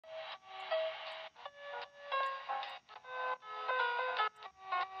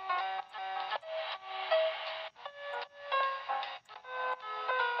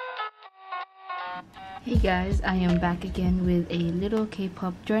Hey guys, I am back again with a little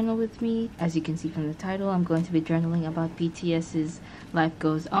K-pop journal with me. As you can see from the title, I'm going to be journaling about BTS's Life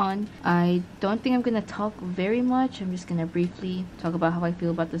Goes On. I don't think I'm going to talk very much. I'm just going to briefly talk about how I feel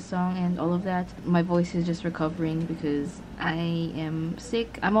about the song and all of that. My voice is just recovering because I am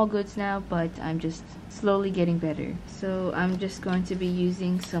sick. I'm all goods now, but I'm just slowly getting better. So I'm just going to be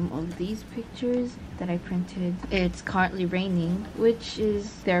using some of these pictures that I printed. It's currently raining, which is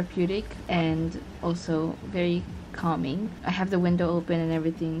therapeutic and also very calming. I have the window open and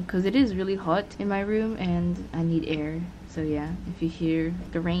everything because it is really hot in my room and I need air. So yeah, if you hear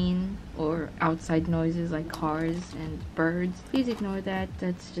the rain or outside noises like cars and birds, please ignore that.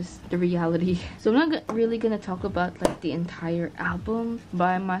 That's just the reality. So I'm not really gonna talk about like the entire album, but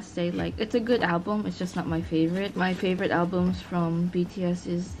I must say like it's a good album. It's just not my favorite. My favorite albums from BTS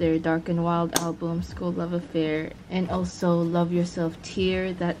is their Dark and Wild album, School Love Affair, and also Love Yourself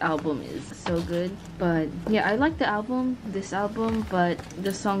Tear. That album is so good. But yeah, I like the album, this album, but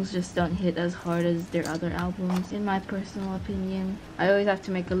the songs just don't hit as hard as their other albums in my personal opinion. I always have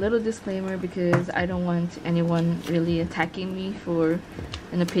to make a little disclaimer because I don't want anyone really attacking me for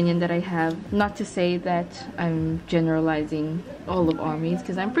an opinion that I have. Not to say that I'm generalizing all of ARMYs,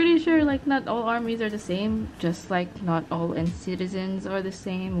 because I'm pretty sure like not all ARMYs are the same, just like not all N-citizens are the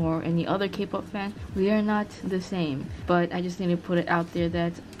same or any other K-pop fan. We are not the same. But I just need to put it out there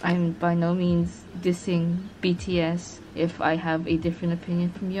that I'm by no means dissing BTS if I have a different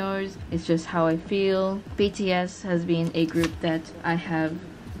opinion from yours. It's just how I feel. BTS has been a group that I have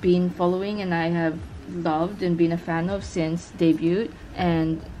been following and I have loved and been a fan of since debut,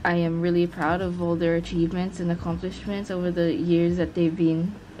 and I am really proud of all their achievements and accomplishments over the years that they've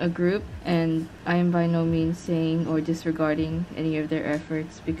been a group, and I am by no means saying or disregarding any of their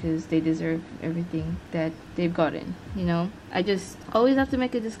efforts because they deserve everything that they've gotten, you know. I just always have to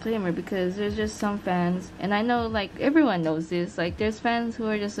make a disclaimer because there's just some fans, and I know like everyone knows this, like there's fans who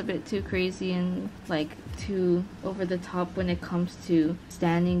are just a bit too crazy and like too over the top when it comes to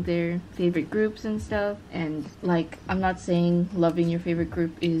standing their favorite groups and stuff. And like, I'm not saying loving your favorite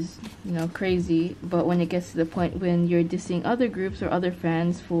group is, you know, crazy, but when it gets to the point when you're dissing other groups or other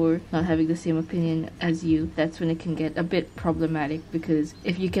fans for not having the same opinion as you, that's when it can get a bit problematic. Because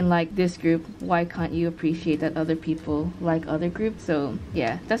if you can like this group, why can't you appreciate that other people like other groups? So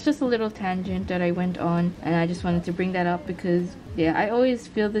yeah, that's just a little tangent that I went on, and I just wanted to bring that up because yeah, I always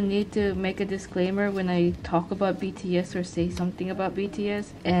feel the need to make a disclaimer when I talk about BTS or say something about BTS,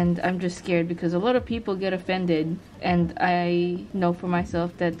 and I'm just scared because a lot of people get offended, and I know for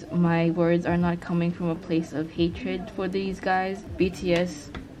myself that my words are not coming from a place of hatred for these guys.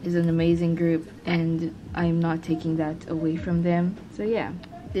 BTS is an amazing group and I'm not taking that away from them. So yeah,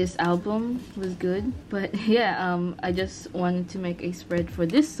 this album was good, but yeah, I just wanted to make a spread for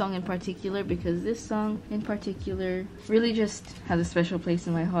this song in particular because this song in particular really just has a special place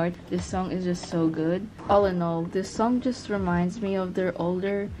in my heart. This song is just so good. All in all, this song just reminds me of their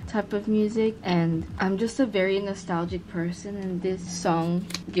older type of music, and I'm just a very nostalgic person, and this song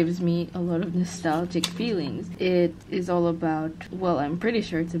gives me a lot of nostalgic feelings. It is all about, well, I'm pretty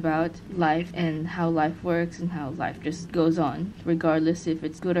sure it's about life and how life works and how life just goes on regardless if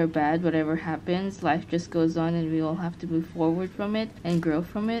it's good or bad. Whatever happens, life just goes on and we all have to move forward from it and grow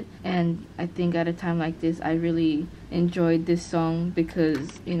from it. And I think at a time like this, I really enjoyed this song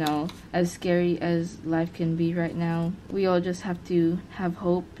because, you know, as scary as life can be right now, we all just have to have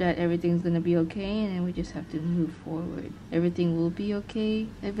hope that everything's gonna be okay, and then we just have to move forward. Everything will be okay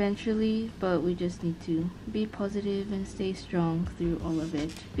eventually, but we just need to be positive and stay strong through all of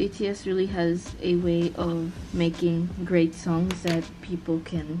it. BTS really has a way of making great songs that people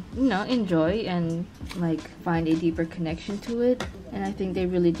can, you know, enjoy and like find a deeper connection to it, and I think they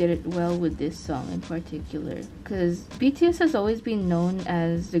really did it well with this song in particular because BTS has always been known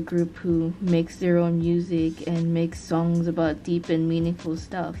as the group who makes their own music and makes songs about deep and meaningful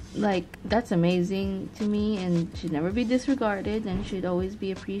stuff. Like, that's amazing to me and should never be disregarded and should always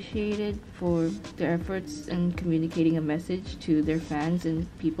be appreciated for their efforts in communicating a message to their fans and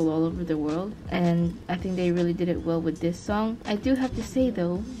people all over the world. And I think they really did it well with this song. I do have to say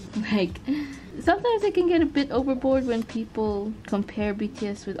though, like, sometimes it can get a bit overboard when people compare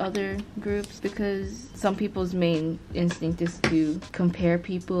BTS with other groups, because some people's main instinct is to compare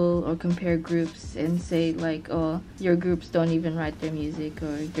people or compare groups and say like, oh, your groups don't even write their music,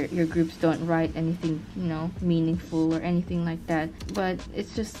 or your groups don't write anything, you know, meaningful or anything like that. But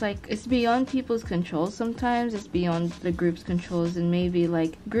it's just like, it's beyond people's control sometimes. It's beyond the group's controls, and maybe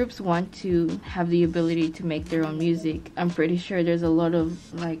like groups want to have the ability to make their own music. I'm pretty sure there's a lot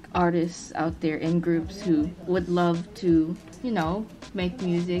of like artists out there in groups who would love to, you know, make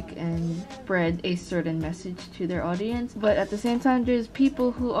music and spread a certain message to their audience. But at the same time, there's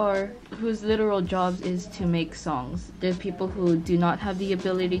people whose literal jobs is to make songs. There's people who do not have the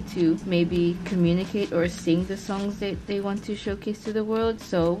ability to maybe communicate or sing the songs that they want to showcase to the world,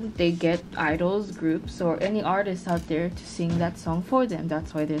 so they get idols, groups, or any artists out there to sing that song for them.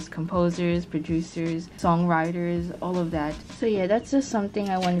 That's why there's composers, producers, songwriters, all of that. So yeah, that's just something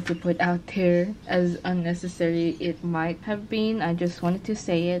I wanted to put out there, as unnecessary it might have been. I just wanted to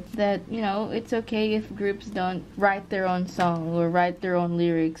say it, that, you know, it's okay if groups don't write their own song or write their own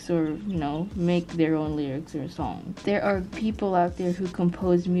lyrics or, you know, make their own lyrics or songs. There are people out there who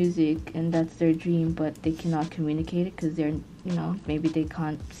compose music and that's their dream, but they cannot communicate it because they're, you know, maybe they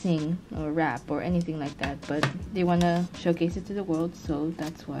can't sing or rap or anything like that, but they want to showcase it to the world, so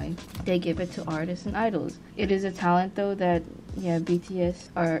that's why they give it to artists and idols. It is a talent though that, yeah, BTS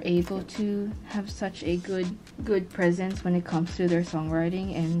are able to have such a good presence when it comes to their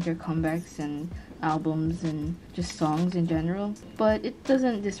songwriting and their comebacks and albums and just songs in general. But it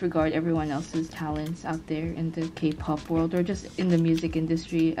doesn't disregard everyone else's talents out there in the K-pop world or just in the music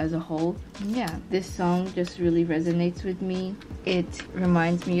industry as a whole. Yeah, this song just really resonates with me. It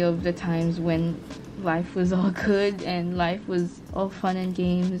reminds me of the times when life was all good and life was all fun and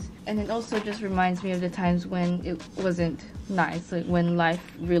games, and it also just reminds me of the times when it wasn't nice, like when life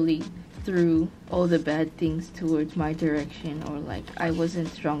really threw all the bad things towards my direction, or like I wasn't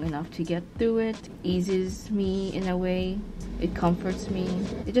strong enough to get through it. Eases me in a way, it comforts me.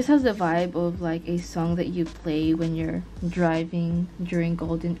 It just has the vibe of like a song that you play when you're driving during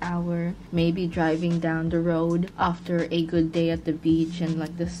golden hour, maybe driving down the road after a good day at the beach and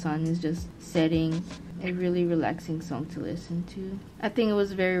like the sun is just setting. A really relaxing song to listen to. I think it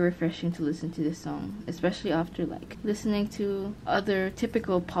was very refreshing to listen to this song, especially after like listening to other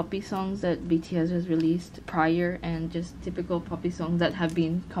typical poppy songs that BTS has released prior and just typical poppy songs that have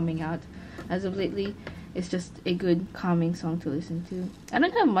been coming out as of lately. It's just a good calming song to listen to. I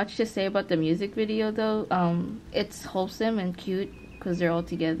don't have much to say about the music video though. It's wholesome and cute because they're all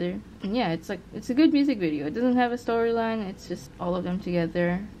together. And yeah, it's a good music video. It doesn't have a storyline, it's just all of them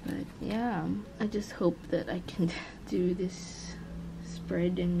together. But yeah, I just hope that I can do this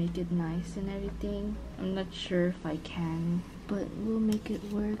spread and make it nice and everything. I'm not sure if I can, but we'll make it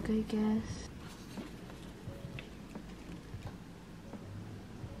work, I guess.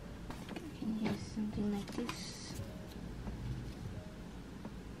 I can use something like this.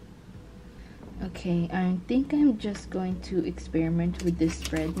 Okay, I think I'm just going to experiment with this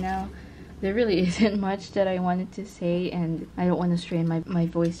spread now. There really isn't much that I wanted to say, and I don't want to strain my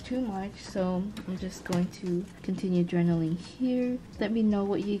voice too much, so I'm just going to continue journaling here. Let me know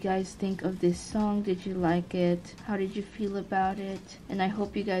what you guys think of this song. Did you like it? How did you feel about it? And I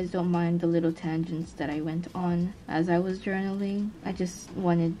hope you guys don't mind the little tangents that I went on as I was journaling. I just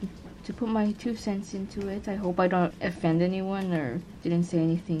wanted to put my 2 cents into it. I hope I don't offend anyone or didn't say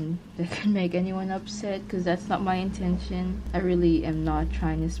anything that could make anyone upset, because that's not my intention. I really am not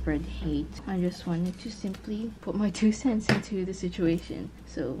trying to spread hate. I just wanted to simply put my 2 cents into the situation.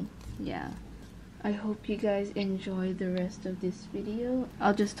 So yeah, I hope you guys enjoy the rest of this video.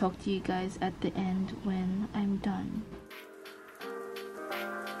 I'll just talk to you guys at the end when I'm done.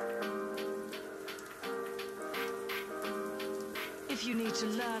 If you need to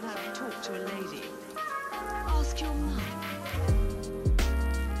learn how to talk to a lady, ask your mum.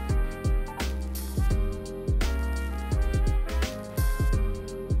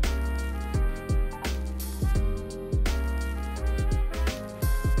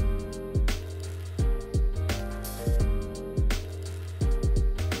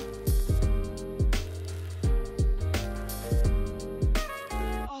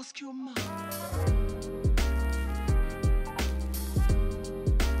 Ask your mum.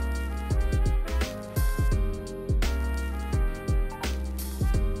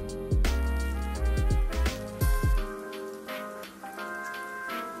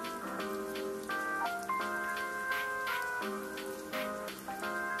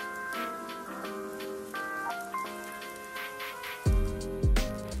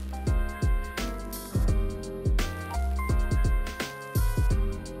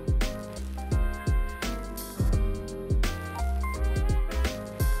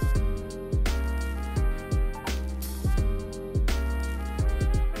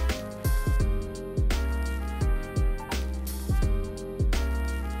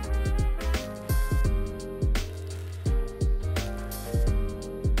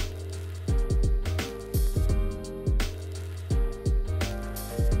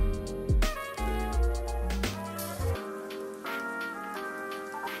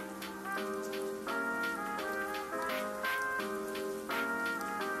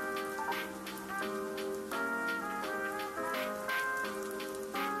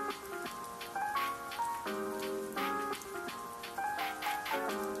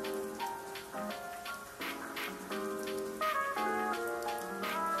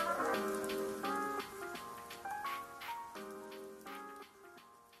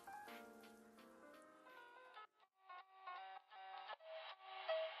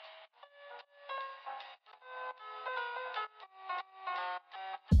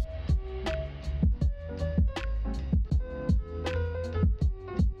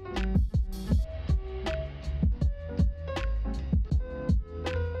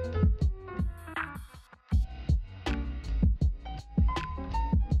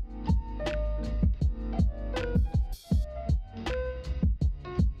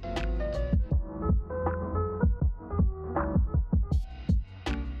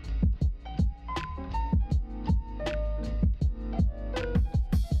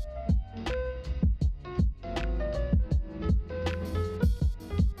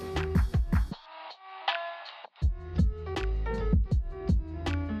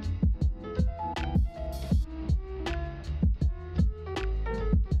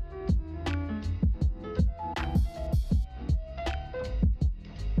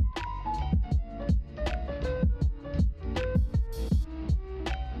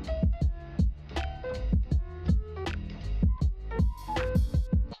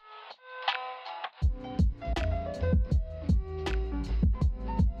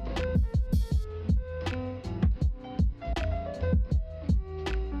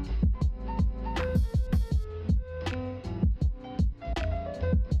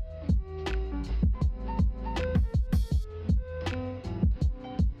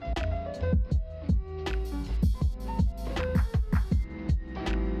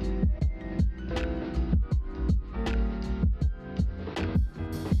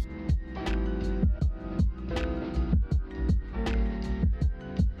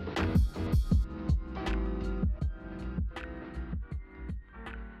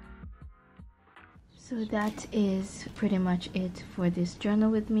 So that is pretty much it for this journal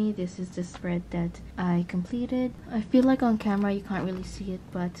with me. This is the spread that I completed. I feel like on camera you can't really see it,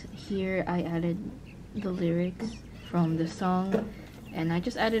 but here I added the lyrics from the song, and I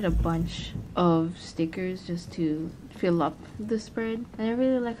just added a bunch of stickers just to fill up the spread. And I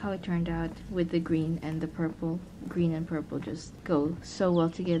really like how it turned out with the green and the purple. Green and purple just go so well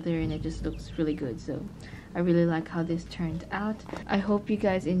together, and it just looks really good. So I really like how this turned out. I hope you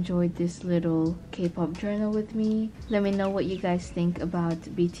guys enjoyed this little K-pop journal with me. Let me know what you guys think about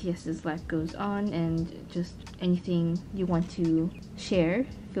BTS's Life Goes On, and just anything you want to share.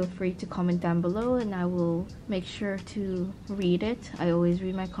 Feel free to comment down below and I will make sure to read it. I always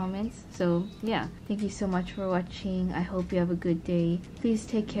read my comments. So yeah, thank you so much for watching. I hope you have a good day. Please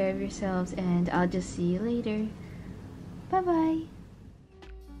take care of yourselves and I'll just see you later. Bye bye.